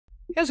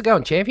How's it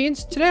going,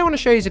 champions? Today I want to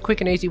show you a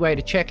quick and easy way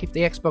to check if the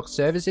Xbox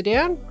servers are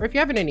down, or if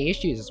you're having any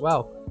issues as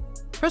well.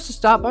 Press the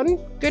start button,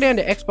 go down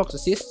to Xbox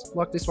Assist,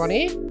 like this one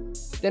here.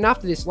 Then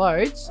after this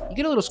loads, you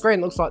get a little screen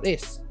that looks like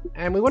this.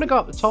 And we want to go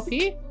up the top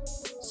here,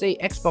 see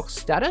Xbox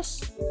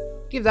status.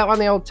 Give that one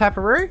the old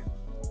taparoo.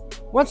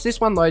 Once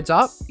this one loads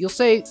up, you'll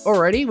see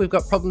already we've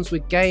got problems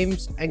with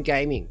games and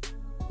gaming.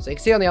 So you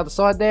can see on the other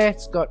side there,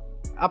 it's got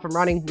up and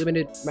running,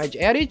 limited major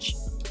outage.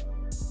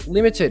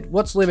 Limited,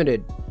 what's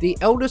limited? The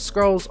Elder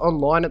Scrolls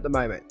Online at the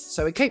moment.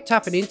 So we keep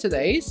tapping into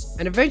these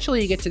and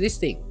eventually you get to this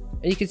thing.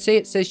 And you can see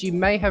it says you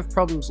may have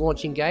problems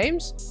launching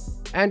games.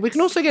 And we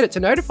can also get it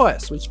to notify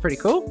us, which is pretty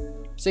cool.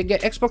 So you can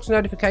get Xbox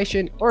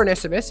notification or an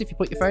SMS if you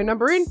put your phone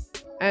number in.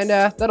 And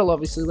that'll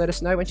obviously let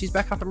us know when she's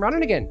back up and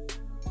running again.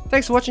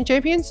 Thanks for watching,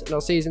 champions, and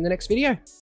I'll see you in the next video.